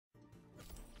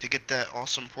To get that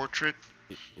awesome portrait.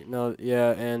 No,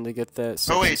 yeah, and to get that Oh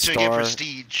sexy wait, to get star.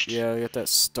 prestige. Yeah, get that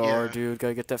star, Yeah. dude.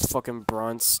 Gotta get that fucking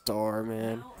bronze star,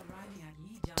 man.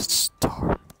 The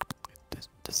star.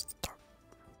 The star.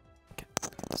 Get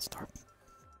the star.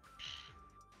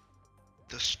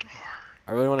 The star.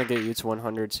 I really want to get you to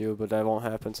 100 too, but that won't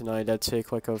happen tonight. That'd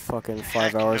take like a fucking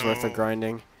 5 Heck hours worth of no.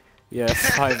 grinding. Yeah,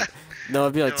 5. No,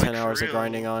 it'd be like No, 10 like for hours of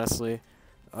grinding, real. honestly.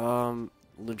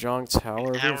 Lejong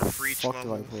Tower? An Who hour the for each fuck do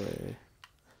I level. play?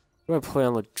 Who do I play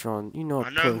on Lejong? You know I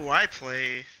know who I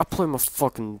play. I play my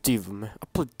fucking diva, man. I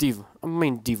play diva. I'm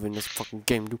main diva in this fucking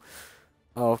game, dude.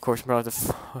 Oh, of course, I'm about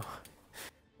to.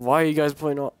 Why are you guys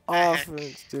playing all Heck.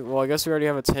 offense, dude? Well, I guess we already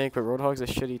have a tank, but Roadhog's a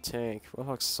shitty tank.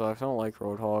 Roadhog sucks. I don't like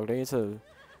Roadhog. They need to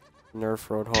nerf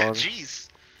Roadhog. Jeez.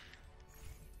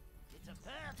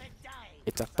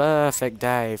 It's a perfect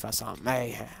day for some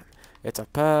mayhem. It's a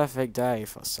perfect day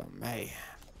for some mayhem.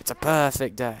 It's a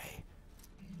perfect day.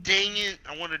 Dang it!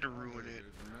 I wanted to ruin it.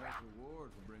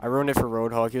 I ruined it for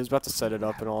Roadhog. He was about to set it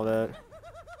up and all that.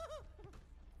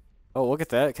 Oh, look at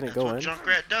that. Can it That's go what in?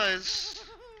 Junkrat does.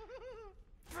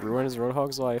 Ruin his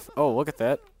Roadhog's life. Oh, look at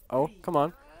that. Oh, come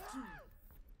on.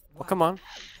 Oh, come on.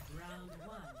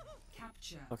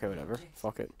 Okay, whatever.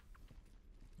 Fuck it.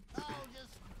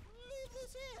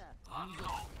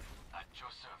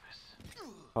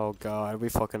 Oh god, we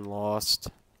fucking lost.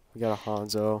 We got a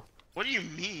Hanzo. What do you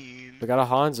mean? We got a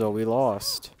Hanzo, we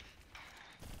lost.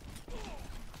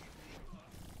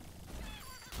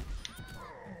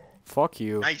 Fuck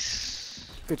you. Nice.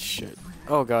 Good shit.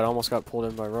 Oh god, I almost got pulled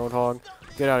in by Roadhog.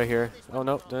 Get out of here. Oh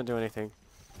nope, didn't do anything.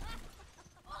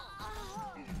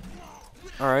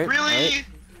 Alright. Really? Right.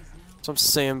 That's what I'm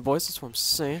saying, boys. That's what I'm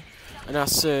saying. And I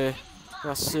said,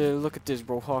 look at this,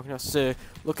 Roadhog. And I said,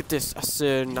 look at this. I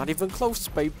said, not even close,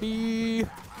 baby.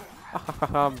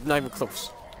 I'm not even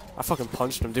close. I fucking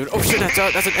punched him, dude. Oh shit,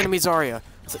 that's an enemy Zarya.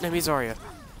 That's an enemy Zarya.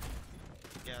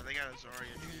 Yeah, they got a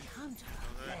Zarya, dude.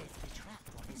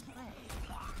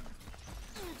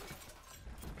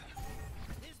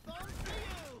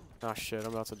 Oh shit,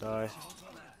 I'm about to die.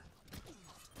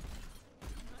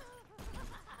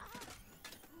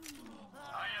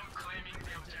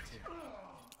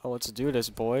 Oh, let's do this,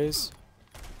 boys.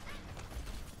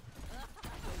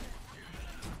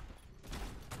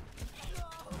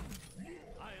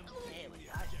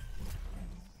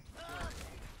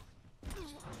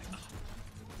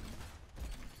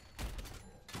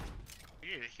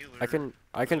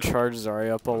 I can charge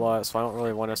Zarya up a lot, so I don't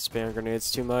really want to spam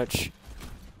grenades too much.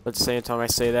 But at the same time I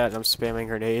say that and I'm spamming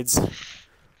grenades.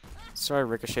 Let's try to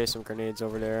ricochet some grenades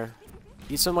over there.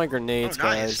 Eat some of my grenades, oh,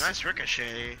 nice. guys. Nice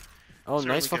ricochet. Oh, That's a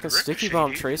nice really fucking good sticky ricochet, bomb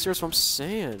dude. tracer, that's what I'm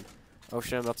saying. Oh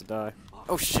shit, I'm about to die.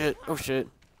 Oh shit, oh shit.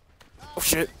 Oh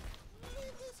shit.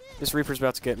 This Reaper's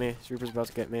about to get me. This Reaper's about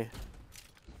to get me. I'm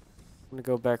gonna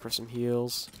go back for some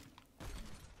heals.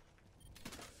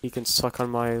 He can suck on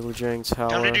my Lejang Tower.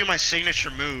 Time to do my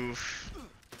signature move.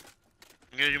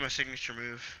 I'm gonna do my signature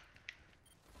move.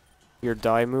 Your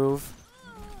die move.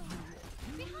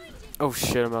 Oh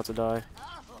shit, I'm about to die.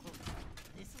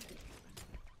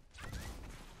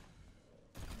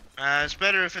 It's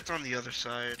better if it's on the other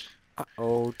side.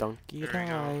 Uh-oh, donkey There we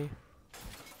die.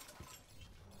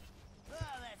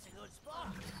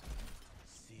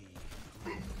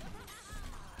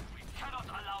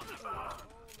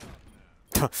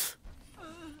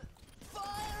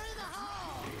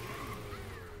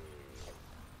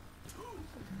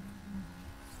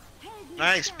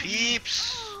 Nice,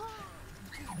 peeps.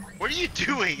 What are you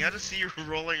doing? I just see you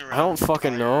rolling around. I don't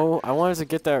fucking fire. know. I wanted to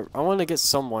get that. I wanted to get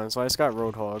someone, so I just got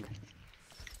Roadhog.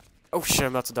 Oh shit, I'm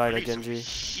about to die I to need some Genji.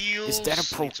 heals. Is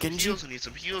that a pro I need some Genji? heals, I need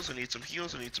some heals, I need some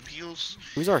heals, I need some heals.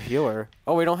 Who's our healer?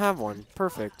 Oh, we don't have one.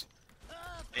 Perfect.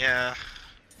 Yeah.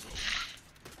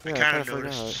 Yeah, I I kind kinda of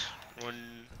noticed when...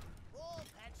 Well,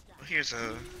 here's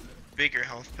a bigger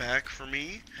health pack for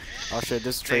me. Oh shit,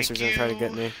 this Thank Tracer's gonna try to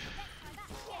get you. me.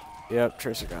 Yep,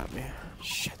 Tracer got me.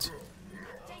 Shit.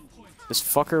 This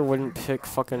fucker wouldn't pick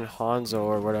fucking Hanzo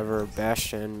or whatever,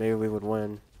 Bastion. Maybe we would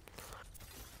win.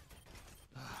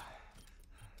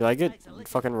 Did I get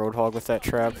fucking Roadhog with that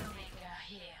trap?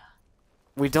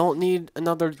 We don't need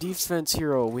another defense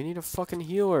hero. We need a fucking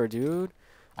healer, dude.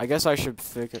 I guess I should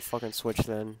fucking switch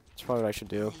then. That's probably what I should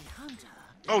do.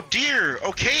 Oh dear,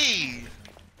 okay!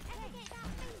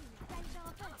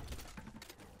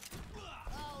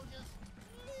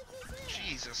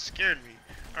 Jesus, scared me.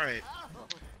 Alright.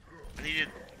 I need to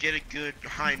get a good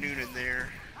high noon in there.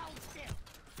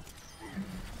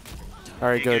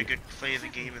 Alright, Get a good. good play of the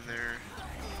game in there.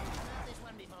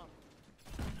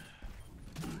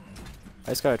 I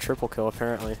just got a triple kill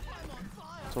apparently.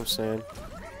 That's what I'm saying.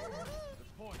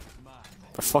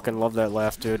 I fucking love that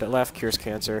laugh, dude. That laugh cures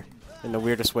cancer in the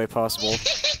weirdest way possible.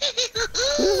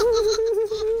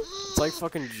 It's like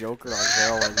fucking Joker on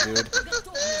heroin, dude.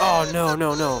 Oh, no,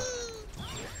 no, no.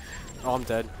 Oh, I'm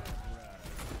dead.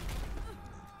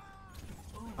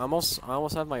 I almost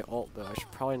have my ult, though. I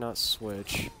should probably not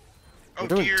switch. We're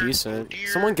doing decent.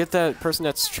 Someone get that person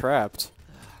that's trapped.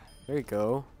 There you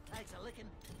go.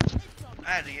 I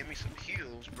had to get me some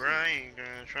heals, bro. I ain't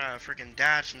gonna try to freaking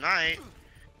die tonight.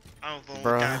 I've only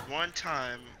died one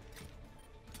time.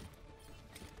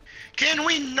 Can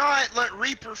we not let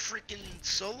Reaper freaking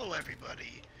solo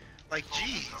everybody? Like,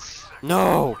 jeez.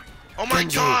 No! Oh my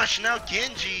Genji. gosh, now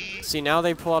Genji! See, now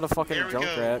they pull out a fucking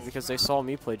Junkrat because they saw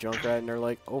me play Junkrat and they're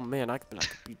like, oh man, I could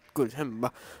be good him. I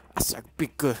said I could be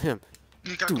good him.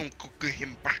 You got to cook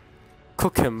him, bro.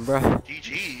 Cook him, bruh.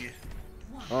 GG.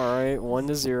 Alright,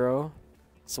 1-0.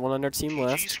 Someone on their team GG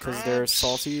left because they're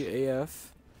salty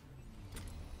AF.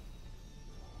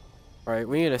 Alright,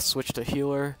 we need to switch to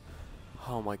healer.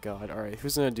 Oh my god, alright,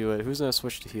 who's gonna do it? Who's gonna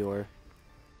switch to healer?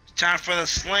 Time for the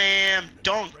slam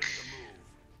dunk.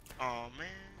 Oh man.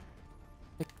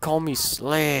 They call me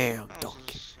Slam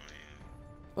Dunk.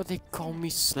 But they call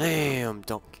me Slam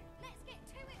Dunk.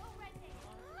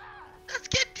 Let's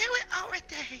get to it already.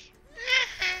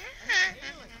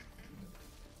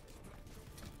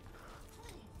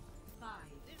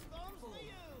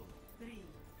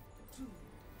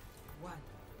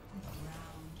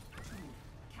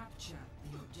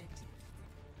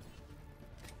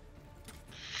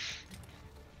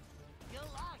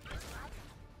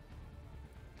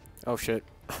 Oh shit.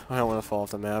 I don't want to fall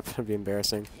off the map. It'd be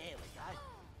embarrassing.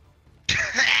 That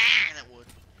would.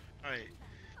 Alright.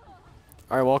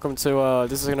 Alright, welcome to,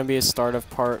 this is gonna be a start of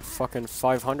part fucking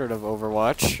 500 of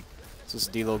Overwatch. This is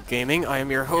D-Lo Gaming. I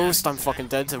am your host. I'm fucking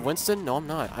dead to Winston. No, I'm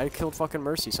not. I killed fucking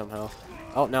Mercy somehow.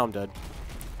 Oh, now I'm dead.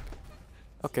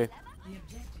 Okay.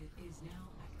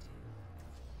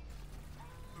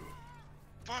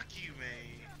 Fuck you,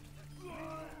 man.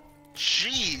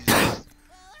 Jeez.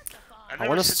 I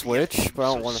want to switch, but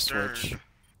I don't want to switch.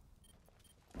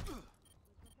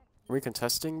 Are we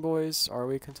contesting, boys? Are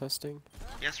we contesting?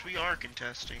 Yes, we are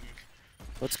contesting.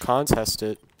 Let's contest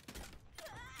it.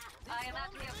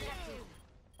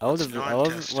 I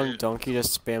love when Donkey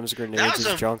just spams grenades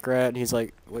as Junkrat, and he's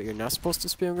like, "Wait, you're not supposed to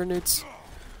spam grenades?"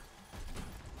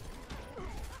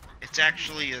 It's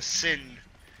actually a sin,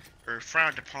 or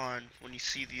frowned upon, when you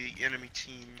see the enemy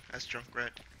team as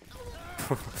Junkrat.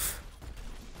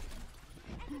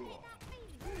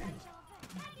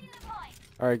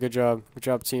 Alright, good job. Good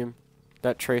job, team.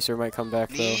 That Tracer might come back,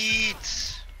 though.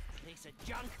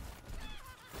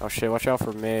 Oh shit, watch out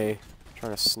for Mei.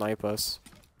 Trying to snipe us.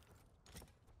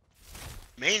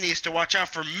 Mei needs to watch out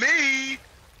for me!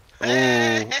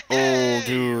 Oh, oh,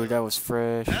 dude, that was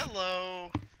fresh. Hello!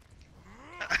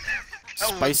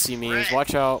 Spicy memes.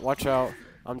 Watch out, watch out.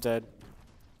 I'm dead.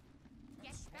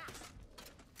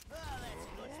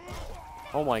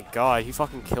 Oh my god, he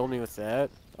fucking killed me with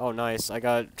that. Oh, nice. I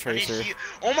got Tracer.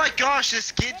 Oh my gosh,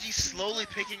 this Genji's slowly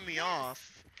picking me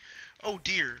off. Oh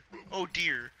dear. Oh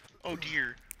dear. Oh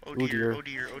dear. Oh dear. Oh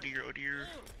dear. Oh dear. Oh dear.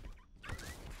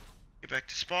 Get back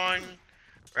to spawn.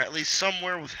 Or at least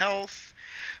somewhere with health.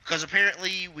 Because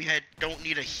apparently we don't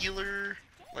need a healer.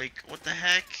 Like, what the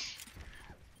heck?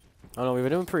 I don't know, we've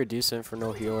been doing pretty decent for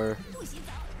no healer.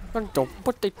 Don't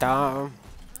put it down.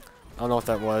 I don't know what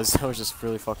that was. That was just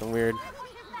really fucking weird.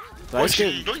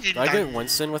 Did I get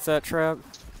Winston with that trap?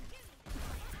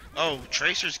 Oh,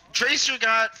 Tracer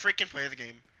got freaking play the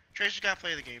game. Tracer got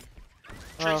play the game.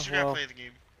 Tracer got play the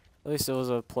game. At least it was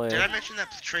a play. Did I mention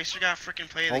that Tracer got freaking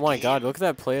play the game? Oh my god, look at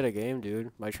that play of the game,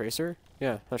 dude. My Tracer?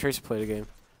 Yeah, that Tracer played the game.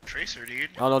 Tracer,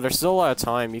 dude. Oh no, there's still a lot of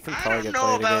time. You can probably get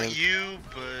play of the game. I don't know about you,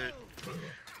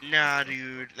 but nah,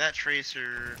 dude. That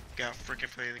Tracer got freaking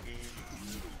play of the game.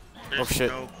 There's oh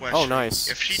shit. No question. Oh nice.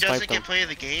 If she doesn't get play of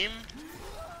the game.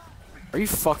 Are you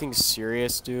fucking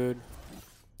serious, dude?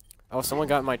 Oh, someone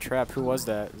got in my trap. Who was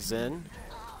that? Zen?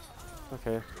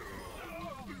 Okay.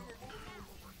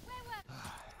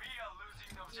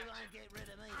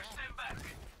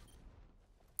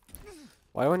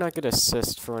 Why do I not get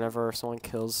assist for whenever someone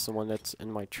kills someone that's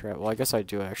in my trap? Well, I guess I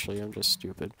do actually. I'm just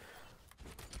stupid.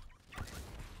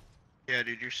 Yeah,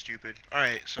 dude, you're stupid.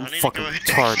 Alright, so I'm I need fucking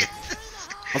to go ahead. retarded.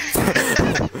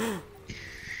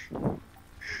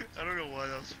 I don't know why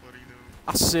that was funny though.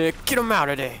 I said, get him out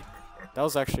of there. That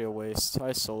was actually a waste.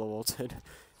 I solo ulted.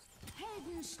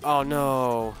 Oh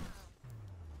no.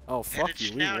 Oh fuck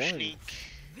you, we won.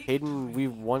 Hayden, we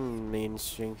won main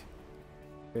string.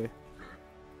 Okay.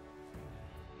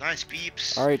 Nice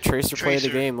beeps. Alright, Tracer play the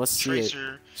game. Let's see it.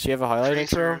 Does she have a highlight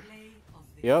intro?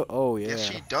 Yep. Oh yeah. Yes,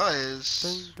 she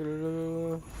does.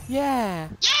 Yeah.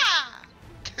 Yeah.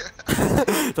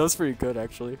 That was pretty good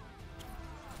actually.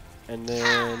 And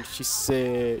then she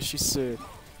said,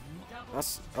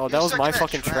 that's, oh, that You're was stuck my in that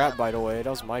fucking trap, trap. by the way. That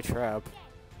was my trap.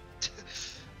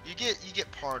 You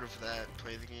get part of that.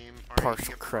 Play the game. Alright, Partial you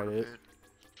get part of credit. it.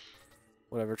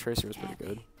 Whatever, Tracer was pretty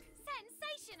good.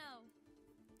 Sensational.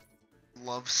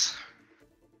 Loves.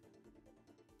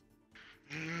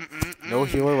 No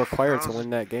healer required to How's win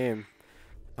that game.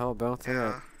 How about that,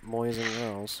 Yeah. boys and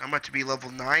girls? I'm about to be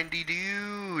level 90,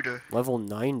 dude. Level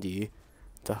 90?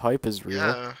 The hype is real.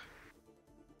 Yeah.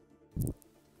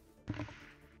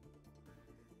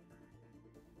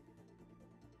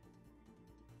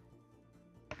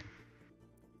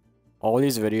 All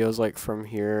these videos, like, from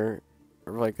here,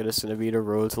 are, like, just gonna be the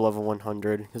road to level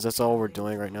 100, because that's all we're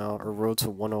doing right now, or road to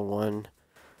 101.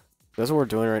 That's what we're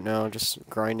doing right now, just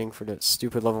grinding for that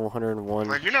stupid level 101.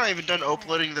 Like, you're not even done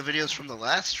uploading the videos from the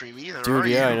last stream either, Dude, are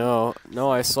yeah, you? I know. No,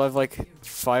 I still have, like,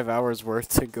 5 hours worth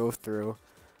to go through.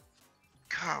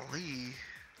 Golly.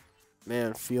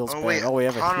 Man, feels bad. Wait, Oh, we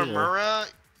have a healer.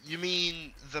 Hanamura? You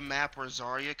mean the map where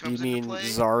Zarya You comes mean into play?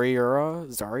 Zariura?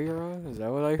 Zariura? Is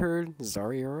that what I heard?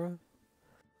 Zariura?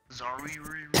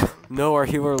 Zarya? No, our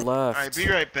healer left. Alright, be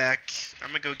right back. I'm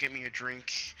gonna go get me a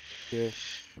drink. Yeah.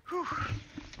 Whew.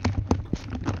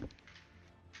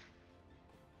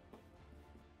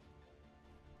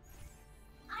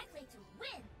 I play to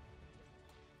win.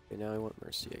 Okay, now I want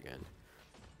Mercy again.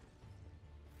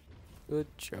 Good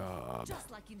job.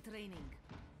 Just like in training.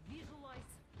 Visualize.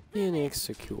 And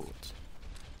execute.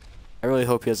 I really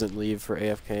hope he doesn't leave for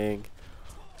AFKing.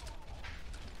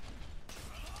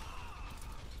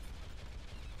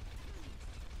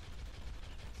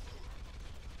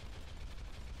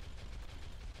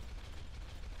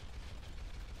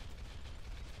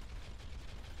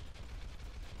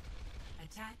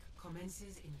 Attack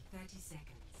commences in 30 seconds.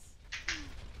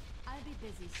 I'll be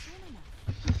busy soon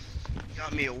enough.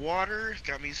 Got me a water,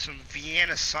 got me some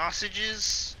Vienna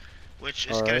sausages, which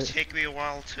is gonna Alright. take me a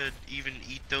while to even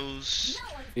eat those.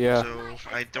 Yeah. So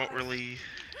I don't really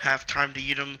have time to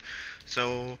eat them.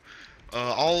 So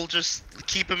I'll just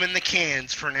keep them in the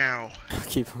cans for now.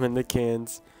 Keep them in the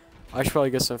cans. I should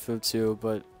probably get some food too,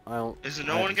 but I don't. Is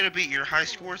no one gonna beat your high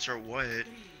scores or what?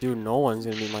 Dude, no one's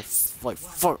gonna be my like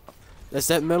fuck. That's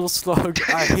that metal slug.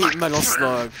 I hate metal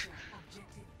slug.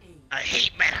 I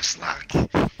hate Metal Slug.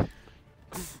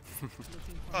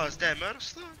 Oh, is that Metal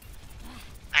Slug?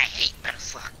 I hate Metal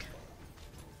Slug.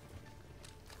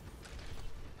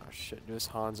 Oh shit, this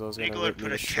Hanzo's Can you gonna go rip ahead and me put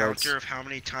to a shreds. counter of how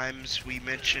many times we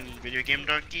mentioned Video Game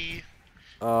Donkey?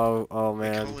 Oh Like,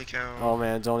 man. holy cow. Oh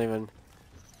man, don't even.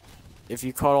 If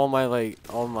you caught all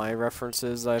my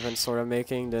references I've been sort of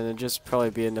making, then it'd just probably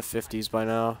be in the 50s by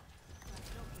now.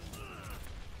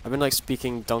 I've been like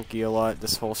speaking donkey a lot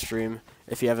this whole stream,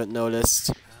 if you haven't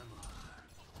noticed.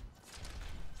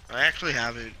 I actually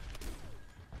haven't.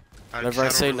 Whenever I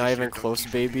don't say really not hear even donkey. close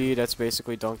baby, that's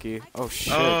basically donkey. Oh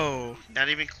shit. Oh, not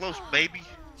even close, baby.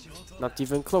 Not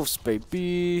even close,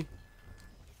 baby.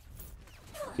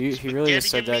 He really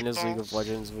just said that in his League of meatballs.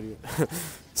 Legends video.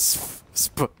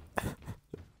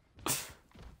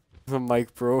 The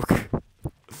mic broke.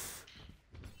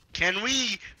 Can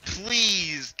we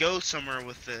please go somewhere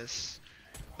with this?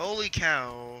 Holy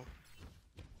cow.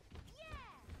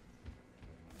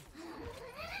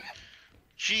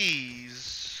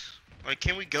 Jeez. Like,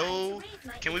 can we go?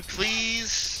 Can we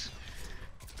please?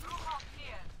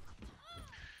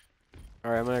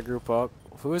 Alright, I'm gonna group up.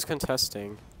 Who is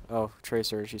contesting? Oh,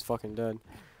 Tracer, she's fucking dead.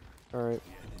 Alright.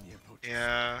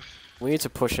 Yeah. We need to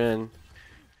push in.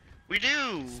 We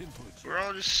do. We're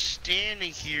all just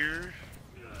standing here.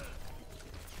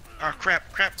 Oh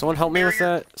crap, crap. Someone help me with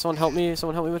Barrier. that. Someone help me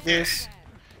with Yeah. this.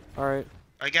 Alright.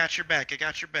 I got your back. I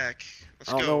got your back. Let's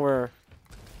I don't go. know where.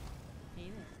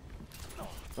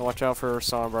 Oh, watch out for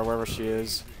Sombra, wherever she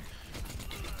is.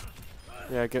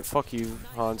 Yeah, fuck you,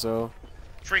 Hanzo.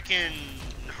 Freaking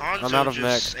Hanzo I'm out of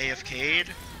just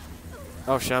AFK'd.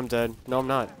 Oh shit, I'm dead. No, I'm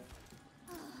not.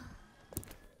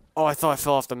 Oh, I thought I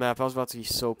fell off the map. I was about to be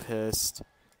so pissed.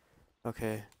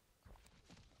 Okay.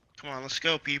 Come on, let's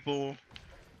go, people.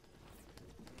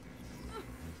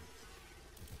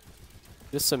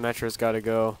 This Symmetra's gotta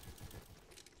go.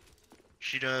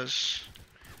 She does.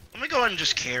 Let me go ahead and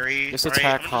just carry. This right?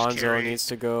 attack I'm gonna just Hanzo carry. needs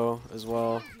to go as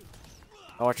well.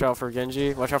 Oh, watch out for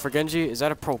Genji. Watch out for Genji. Is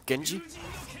that a pro Genji?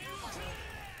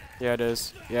 Yeah, it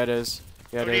is. Yeah, it is.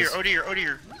 Yeah, it Oh dear, is. oh dear, oh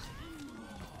dear.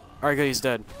 Alright, good, he's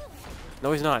dead.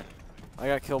 No, he's not. I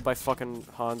got killed by fucking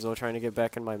Hanzo trying to get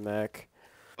back in my mech.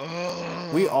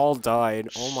 We Oh. all died.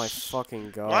 Oh my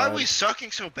fucking god. Why are we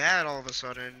sucking so bad all of a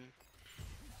sudden?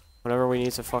 Whenever we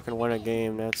need to fucking win a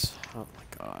game, that's... Oh my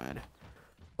god.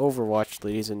 Overwatch,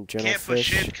 ladies and Can't push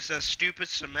shit gentlefish. because that stupid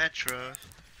Symmetra.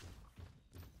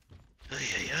 Ay,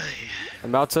 ay, ay. I'm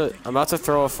about to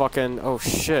throw a fucking... Oh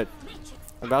shit.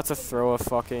 I'm about to throw a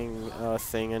fucking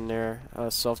thing in there.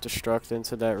 Self-destruct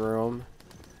into that room.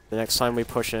 The next time we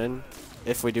push in.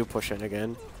 If we do push in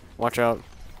again. Watch out.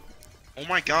 Oh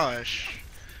my gosh.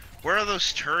 Where are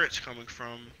those turrets coming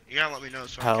from? You gotta let me know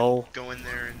so I Hell. can go in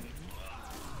there and...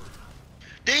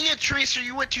 Dang it, Tracer,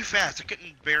 you went too fast. I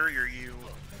couldn't barrier you.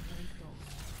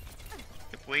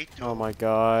 Wait. Oh my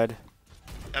god.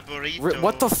 Burrito.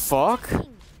 What the fuck?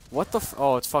 What the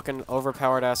oh, it's fucking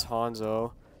overpowered ass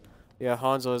Hanzo. Yeah,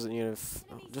 Hanzo isn't even...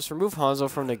 Just remove Hanzo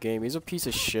from the game. He's a piece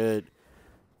of shit.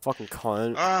 Fucking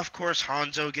cunt. Of course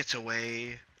Hanzo gets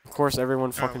away. Of course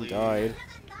everyone fucking Golly. died.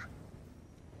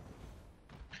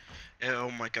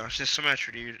 Oh my gosh, this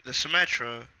Symmetra, dude. The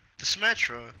Symmetra. The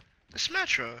Symmetra. The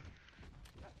Symmetra.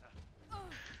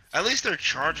 At least they're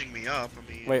charging me up. I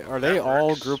mean, Wait, are they that all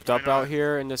works. grouped Why up out not?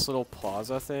 here in this little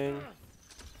plaza thing?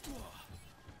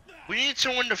 We need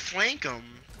someone to flank them,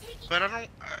 but I don't.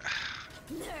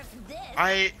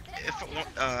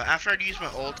 After I use my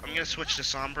ult, I'm gonna switch to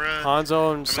Sombra.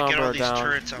 Hanzo and I'm gonna get all Sombra are these down.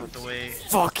 turrets out the way.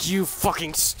 Fuck you,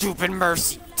 fucking stupid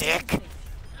Mercy, dick!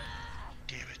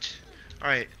 Damn it! All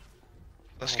right,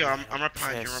 let's go. I'm right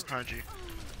behind you. I'm right behind you.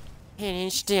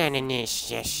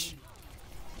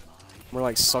 More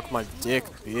like suck my dick,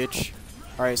 bitch.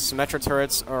 Alright, Symmetra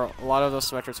turrets, or a lot of those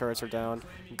Symmetra turrets are down.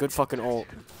 Good fucking ult.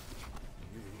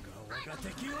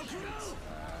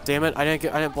 Damn it, I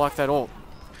didn't block that ult.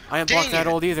 I didn't block Dang that it.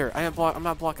 ult either. I'm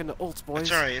not blocking the ults, boys.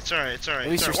 It's alright. It's alright. It's alright.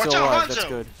 At least you're Watch still out, alive, Hanzo! that's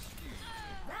good.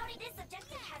 Rowdy, this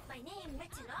objective has my name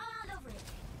written all over it.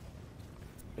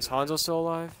 Is Hanzo still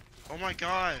alive? Oh my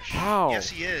gosh. How? Yes,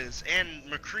 he is. And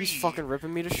McCree. He's fucking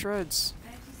ripping me to shreds.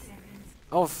 30 seconds.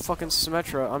 Oh, fucking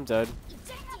Symmetra, I'm dead.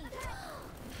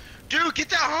 Dude, get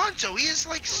that Hanzo. He is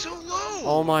like so low.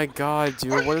 Oh my god,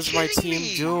 dude, Are what you is my kidding team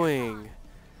me? doing?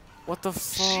 What the fuck?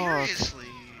 Seriously.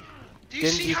 Do you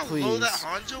see Genji, how low that please.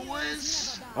 Hanzo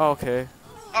was? Oh, okay.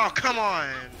 Oh, come on.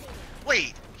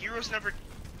 Wait, heroes never...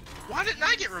 Why didn't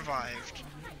I get revived?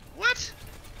 What?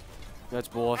 That's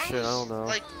bullshit, I don't know.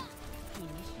 Like,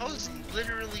 I was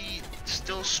literally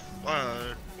still...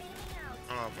 oh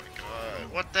my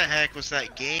god. What the heck was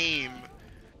that game?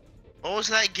 What was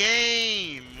that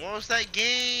game? What was that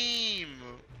game?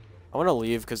 I wanna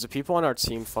leave, because the people on our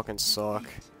team fucking suck.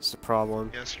 It's the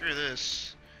problem. Yeah, screw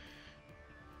this.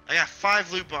 I got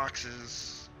 5 loot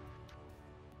boxes.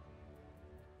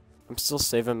 I'm still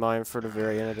saving mine for the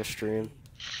very end of the stream.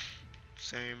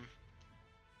 Same.